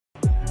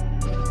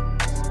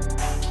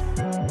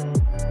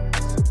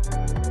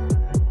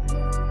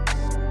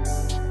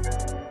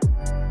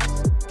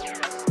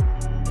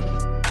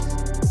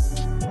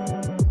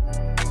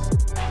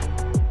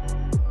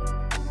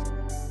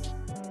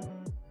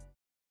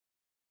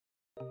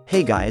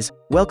Hey guys,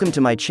 welcome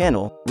to my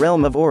channel,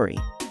 Realm of Ori.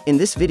 In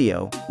this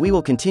video, we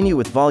will continue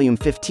with Volume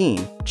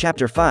 15,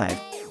 Chapter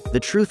 5, The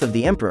Truth of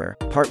the Emperor,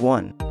 Part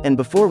 1. And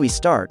before we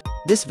start,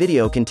 this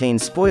video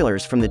contains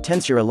spoilers from the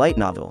Tensura light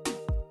novel.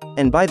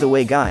 And by the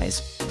way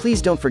guys,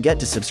 please don't forget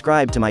to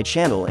subscribe to my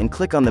channel and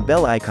click on the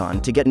bell icon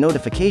to get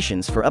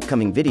notifications for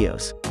upcoming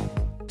videos.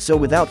 So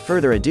without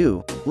further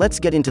ado, let's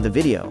get into the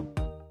video.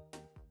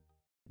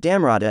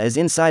 Damrada is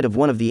inside of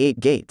one of the 8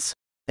 gates.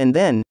 And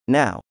then,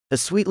 now, a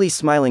sweetly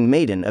smiling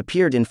maiden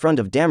appeared in front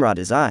of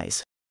Damrada's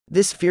eyes.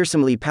 This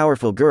fearsomely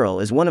powerful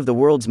girl is one of the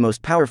world's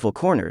most powerful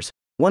corners,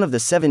 one of the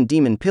 7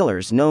 demon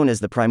pillars known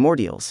as the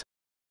Primordials.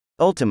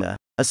 Ultima,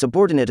 a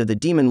subordinate of the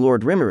demon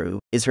lord Rimuru,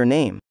 is her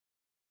name.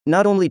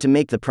 Not only to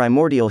make the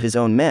Primordial his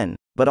own men,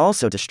 but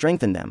also to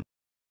strengthen them.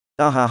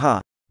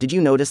 Ahaha, did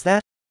you notice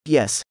that?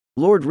 Yes,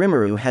 Lord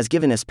Rimuru has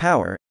given us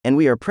power, and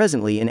we are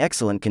presently in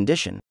excellent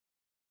condition.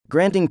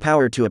 Granting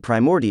power to a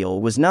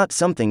primordial was not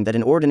something that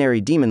an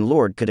ordinary demon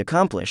lord could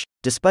accomplish,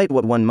 despite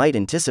what one might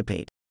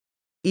anticipate.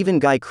 Even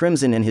Guy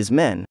Crimson and his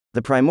men,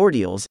 the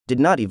primordials, did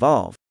not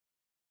evolve.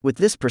 With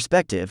this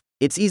perspective,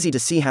 it's easy to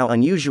see how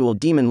unusual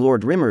demon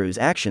lord Rimuru's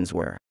actions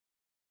were.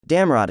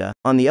 Damrada,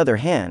 on the other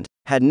hand,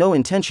 had no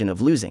intention of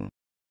losing.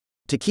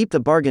 To keep the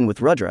bargain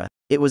with Rudra,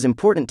 it was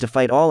important to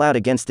fight all out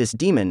against this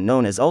demon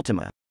known as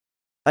Ultima.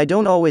 I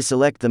don't always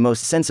select the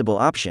most sensible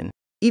option,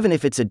 even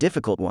if it's a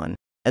difficult one,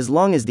 as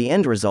long as the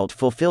end result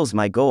fulfills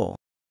my goal.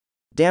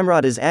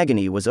 Damrada's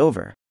agony was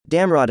over.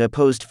 Damrada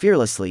posed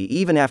fearlessly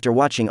even after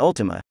watching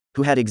Ultima,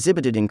 who had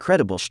exhibited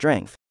incredible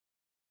strength.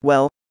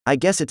 Well, I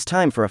guess it's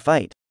time for a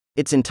fight.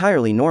 It's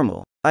entirely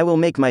normal. I will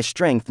make my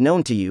strength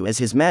known to you as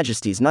His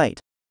Majesty's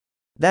knight.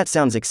 That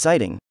sounds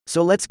exciting,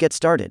 so let's get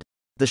started.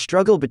 The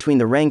struggle between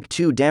the rank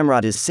 2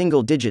 Damrada's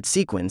single-digit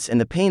sequence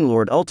and the Pain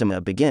Lord Ultima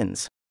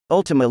begins.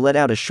 Ultima let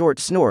out a short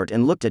snort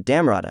and looked at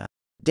Damrada.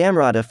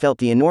 Damrada felt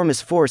the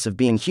enormous force of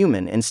being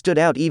human and stood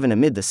out even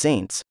amid the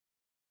saints.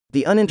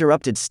 The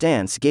uninterrupted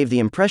stance gave the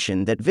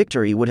impression that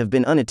victory would have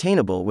been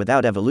unattainable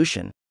without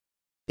evolution.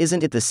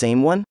 Isn't it the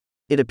same one?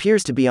 It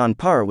appears to be on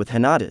par with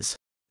Hinata's.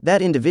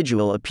 That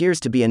individual appears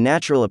to be a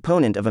natural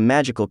opponent of a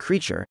magical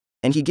creature,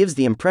 and he gives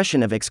the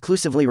impression of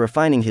exclusively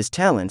refining his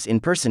talents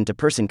in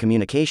person-to-person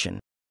communication.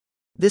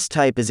 This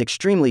type is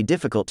extremely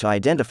difficult to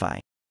identify.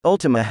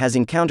 Ultima has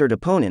encountered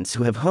opponents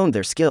who have honed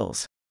their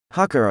skills.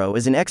 Hakuro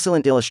is an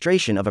excellent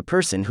illustration of a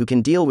person who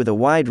can deal with a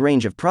wide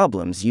range of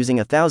problems using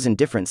 1,000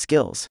 different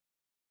skills.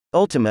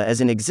 Ultima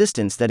is an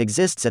existence that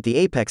exists at the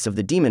apex of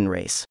the demon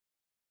race.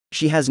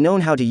 She has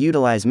known how to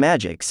utilize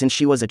magic since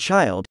she was a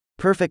child,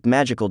 perfect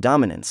magical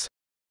dominance.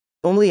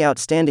 Only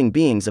outstanding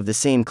beings of the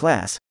same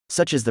class,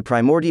 such as the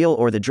primordial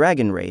or the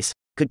dragon race,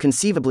 could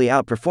conceivably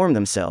outperform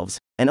themselves,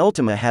 and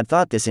Ultima had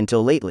thought this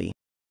until lately.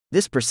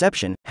 This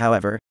perception,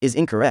 however, is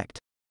incorrect.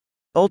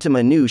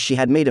 Ultima knew she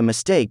had made a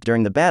mistake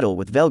during the battle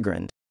with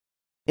Velgrund.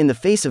 In the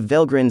face of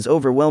Velgrund's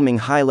overwhelming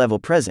high-level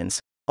presence,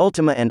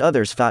 Ultima and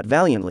others fought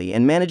valiantly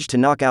and managed to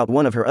knock out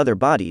one of her other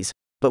bodies,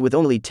 but with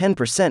only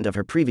 10% of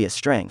her previous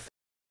strength.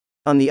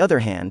 On the other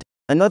hand,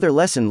 another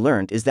lesson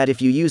learned is that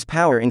if you use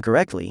power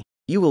incorrectly,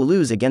 you will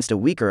lose against a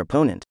weaker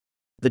opponent.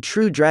 The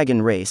true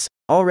dragon race,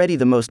 already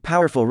the most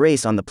powerful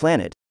race on the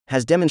planet,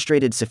 has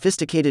demonstrated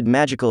sophisticated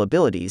magical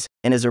abilities,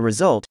 and as a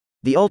result,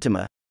 the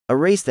Ultima, a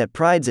race that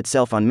prides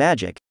itself on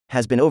magic,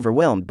 has been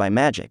overwhelmed by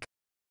magic.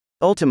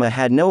 Ultima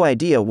had no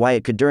idea why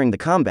it could during the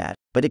combat,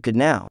 but it could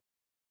now.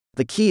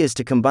 The key is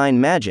to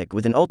combine magic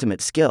with an ultimate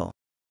skill.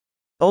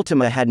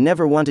 Ultima had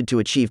never wanted to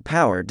achieve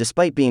power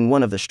despite being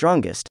one of the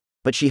strongest,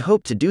 but she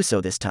hoped to do so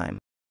this time.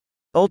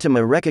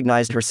 Ultima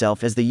recognized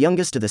herself as the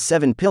youngest of the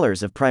 7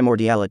 pillars of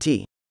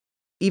primordiality.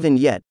 Even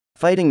yet,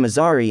 fighting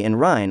Mazzari and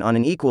Rhine on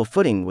an equal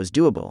footing was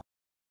doable.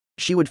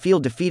 She would feel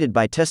defeated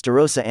by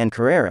Testarossa and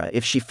Carrera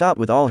if she fought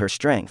with all her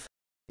strength.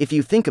 If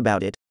you think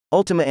about it,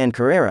 Ultima and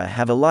Carrera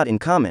have a lot in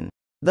common,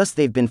 thus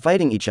they've been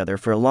fighting each other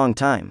for a long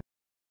time.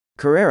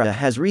 Carrera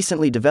has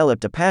recently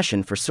developed a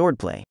passion for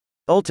swordplay.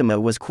 Ultima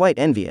was quite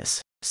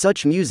envious.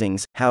 Such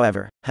musings,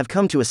 however, have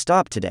come to a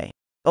stop today.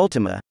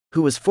 Ultima,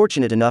 who was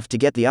fortunate enough to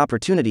get the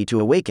opportunity to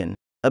awaken,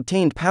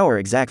 obtained power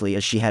exactly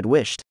as she had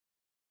wished.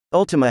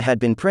 Ultima had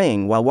been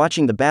praying while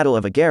watching the Battle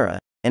of Agara,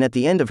 and at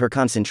the end of her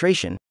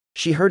concentration,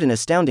 she heard an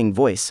astounding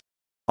voice.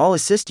 "I'll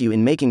assist you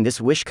in making this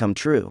wish come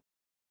true."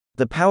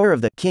 The power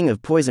of the King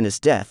of Poisonous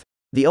Death,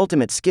 the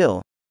ultimate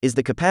skill, is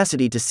the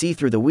capacity to see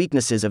through the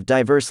weaknesses of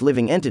diverse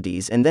living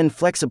entities and then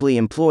flexibly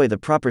employ the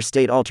proper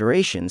state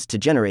alterations to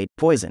generate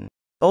poison.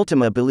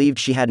 Ultima believed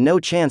she had no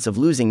chance of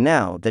losing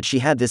now that she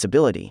had this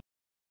ability.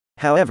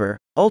 However,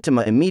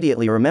 Ultima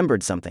immediately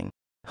remembered something.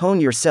 Hone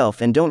yourself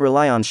and don't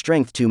rely on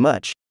strength too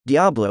much,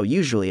 Diablo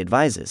usually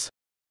advises.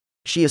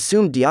 She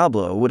assumed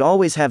Diablo would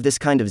always have this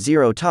kind of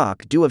zero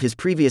talk due of his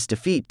previous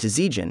defeat to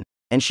Zijin,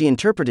 and she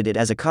interpreted it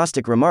as a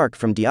caustic remark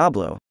from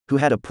Diablo, who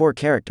had a poor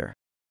character.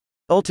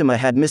 Ultima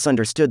had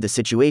misunderstood the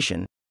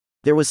situation.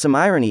 There was some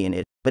irony in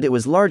it, but it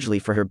was largely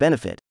for her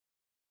benefit.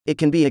 It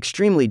can be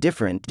extremely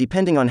different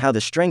depending on how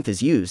the strength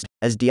is used,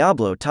 as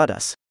Diablo taught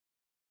us.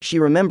 She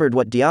remembered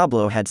what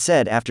Diablo had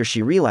said after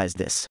she realized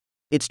this.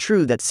 It's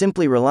true that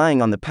simply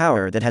relying on the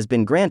power that has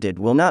been granted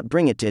will not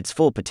bring it to its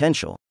full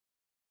potential.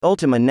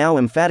 Ultima now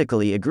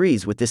emphatically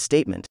agrees with this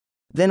statement.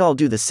 Then I'll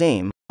do the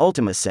same,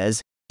 Ultima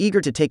says,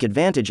 eager to take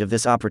advantage of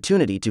this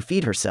opportunity to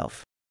feed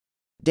herself.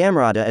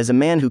 Damrada is a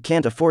man who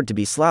can't afford to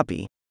be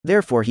sloppy,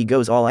 therefore he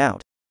goes all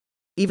out.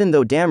 Even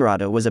though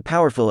Damrada was a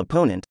powerful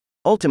opponent,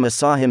 Ultima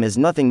saw him as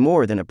nothing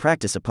more than a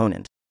practice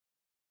opponent.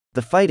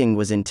 The fighting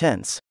was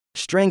intense.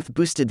 Strength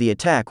boosted the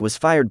attack was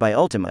fired by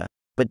Ultima,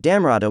 but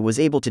Damrada was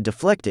able to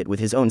deflect it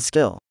with his own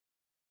skill.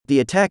 The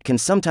attack can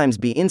sometimes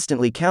be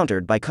instantly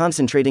countered by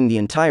concentrating the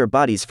entire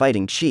body's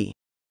fighting chi.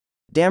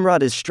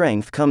 Damrada's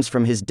strength comes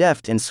from his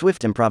deft and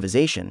swift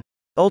improvisation.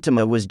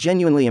 Ultima was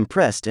genuinely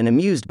impressed and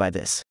amused by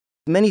this.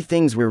 Many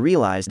things were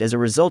realized as a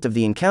result of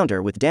the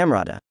encounter with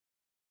Damrada.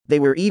 They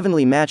were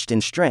evenly matched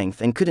in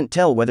strength and couldn't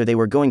tell whether they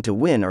were going to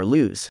win or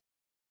lose.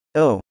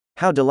 Oh,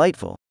 how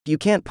delightful. You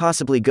can't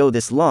possibly go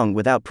this long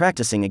without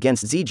practicing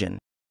against Zijin.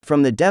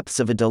 From the depths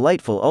of a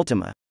delightful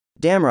Ultima.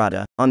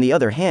 Damrada, on the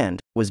other hand,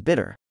 was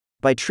bitter.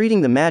 By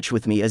treating the match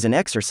with me as an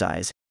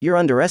exercise, you're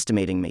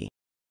underestimating me.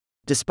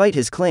 Despite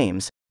his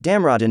claims,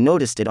 Damrada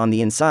noticed it on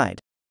the inside.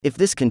 If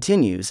this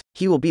continues,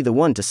 he will be the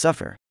one to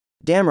suffer.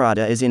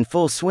 Damrada is in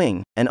full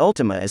swing, and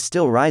Ultima is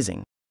still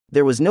rising.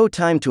 There was no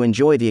time to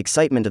enjoy the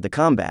excitement of the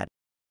combat.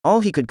 All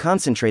he could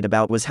concentrate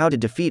about was how to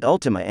defeat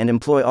Ultima and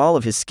employ all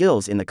of his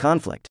skills in the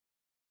conflict.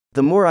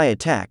 The more I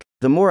attack,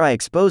 the more I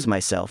expose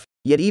myself,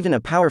 yet even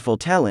a powerful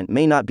talent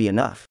may not be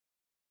enough.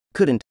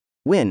 Couldn't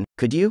win,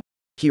 could you?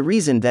 He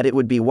reasoned that it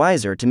would be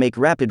wiser to make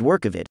rapid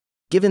work of it,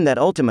 given that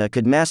Ultima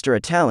could master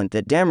a talent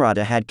that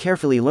Damrada had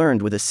carefully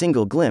learned with a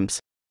single glimpse,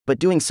 but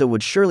doing so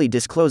would surely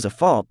disclose a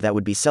fault that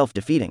would be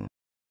self-defeating.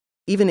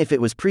 Even if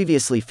it was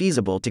previously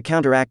feasible to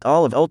counteract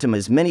all of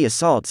Ultima's many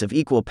assaults of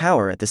equal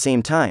power at the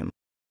same time.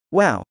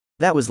 Wow,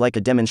 that was like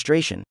a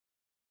demonstration.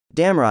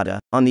 Damrada,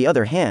 on the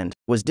other hand,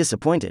 was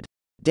disappointed.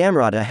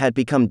 Damrada had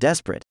become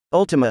desperate.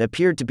 Ultima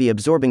appeared to be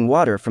absorbing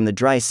water from the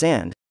dry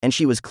sand, and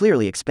she was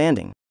clearly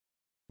expanding.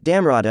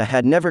 Damrada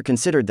had never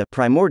considered the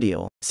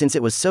primordial, since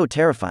it was so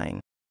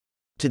terrifying.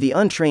 To the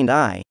untrained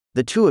eye,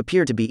 the two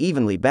appear to be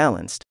evenly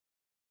balanced.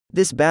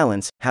 This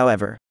balance,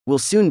 however, will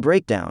soon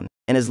break down,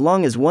 and as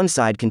long as one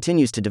side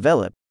continues to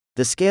develop,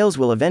 the scales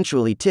will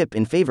eventually tip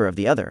in favor of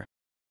the other.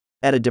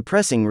 At a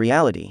depressing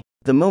reality,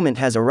 the moment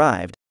has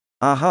arrived.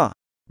 Aha!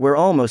 We're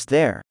almost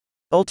there.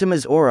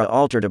 Ultima's aura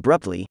altered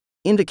abruptly,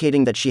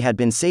 indicating that she had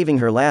been saving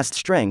her last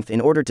strength in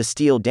order to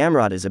steal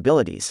Damrada's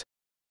abilities.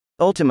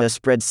 Ultima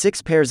spread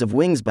 6 pairs of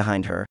wings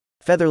behind her,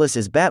 featherless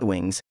as bat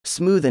wings,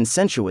 smooth and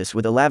sensuous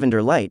with a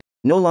lavender light,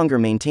 no longer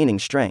maintaining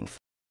strength.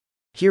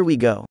 Here we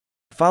go.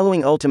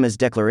 Following Ultima's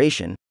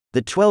declaration,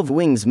 the 12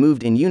 wings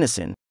moved in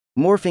unison,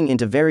 morphing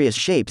into various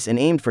shapes and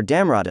aimed for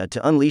Damrada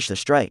to unleash the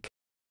strike.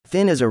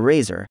 Thin as a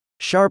razor,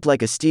 sharp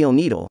like a steel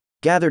needle,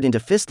 gathered into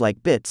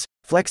fist-like bits,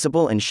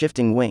 flexible and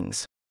shifting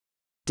wings.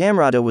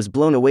 Damrada was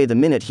blown away the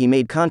minute he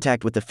made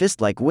contact with the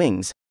fist-like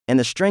wings, and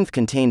the strength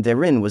contained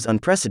therein was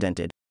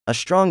unprecedented, a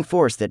strong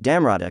force that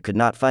Damrada could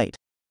not fight.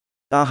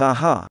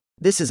 Ah,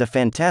 this is a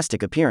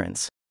fantastic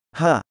appearance.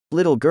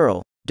 Little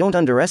girl, don't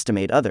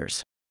underestimate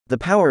others. The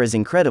power is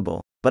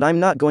incredible, but I'm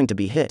not going to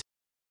be hit.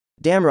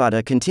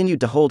 Damrada continued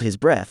to hold his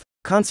breath,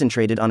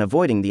 concentrated on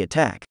avoiding the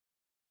attack.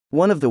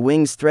 One of the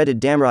wings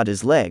threaded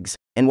Damrada's legs,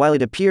 and while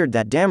it appeared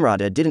that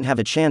Damrada didn't have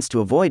a chance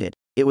to avoid it,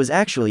 it was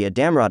actually a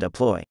Damrada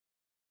ploy.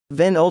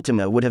 Then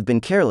Ultima would have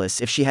been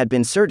careless if she had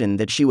been certain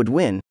that she would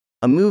win,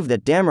 a move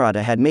that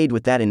Damrada had made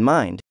with that in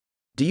mind.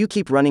 Do you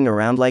keep running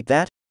around like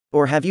that?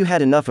 Or have you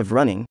had enough of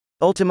running?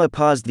 Ultima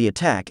paused the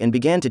attack and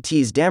began to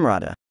tease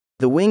Damrada,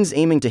 the wings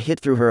aiming to hit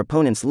through her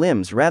opponent's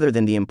limbs rather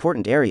than the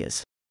important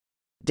areas.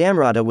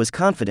 Damrada was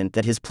confident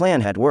that his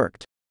plan had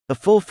worked. A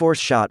full-force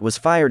shot was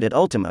fired at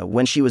Ultima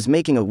when she was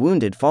making a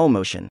wounded fall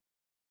motion.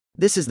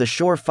 This is the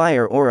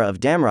sure-fire aura of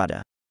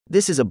Damrada.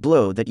 This is a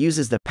blow that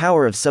uses the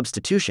power of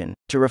substitution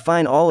to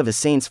refine all of a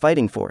saint's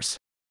fighting force.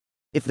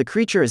 If the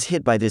creature is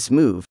hit by this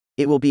move,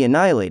 it will be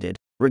annihilated,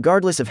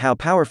 regardless of how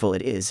powerful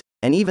it is,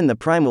 and even the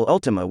primal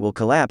Ultima will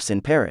collapse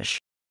and perish.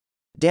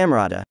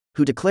 Damrada,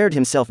 who declared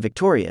himself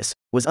victorious,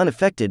 was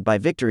unaffected by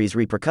victory's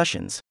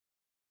repercussions.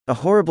 A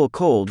horrible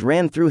cold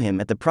ran through him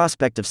at the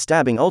prospect of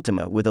stabbing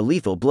Ultima with a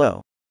lethal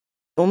blow.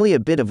 Only a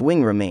bit of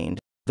wing remained,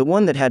 the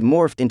one that had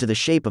morphed into the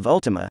shape of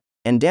Ultima,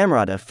 and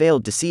Damrada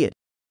failed to see it.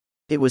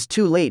 It was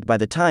too late by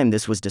the time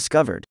this was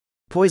discovered.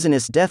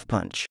 Poisonous death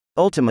punch.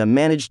 Ultima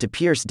managed to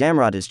pierce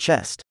Damrada's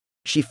chest.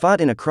 She fought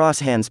in a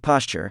cross-hands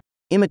posture,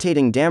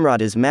 imitating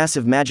Damrada's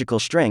massive magical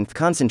strength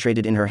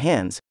concentrated in her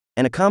hands,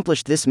 and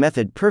accomplished this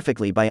method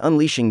perfectly by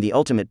unleashing the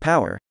ultimate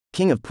power,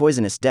 King of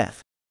Poisonous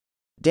Death.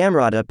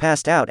 Damrada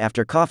passed out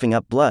after coughing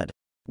up blood.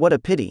 What a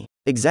pity.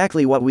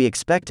 Exactly what we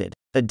expected.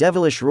 A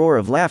devilish roar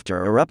of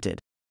laughter erupted.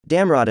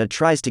 Damrada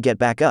tries to get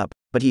back up,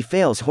 but he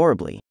fails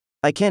horribly.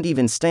 I can't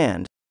even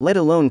stand, let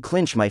alone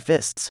clinch my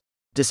fists.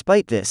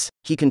 Despite this,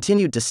 he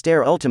continued to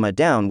stare Ultima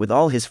down with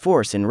all his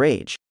force and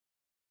rage.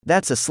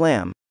 That's a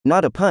slam,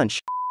 not a punch.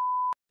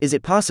 Is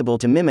it possible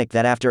to mimic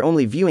that after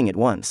only viewing it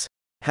once?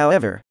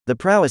 However, the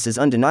prowess is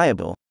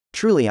undeniable,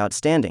 truly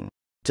outstanding.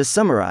 To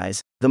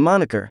summarize, the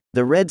moniker,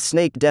 the Red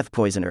Snake Death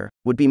Poisoner,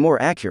 would be more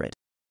accurate.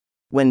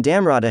 When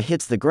Damrada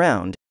hits the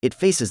ground, it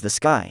faces the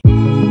sky.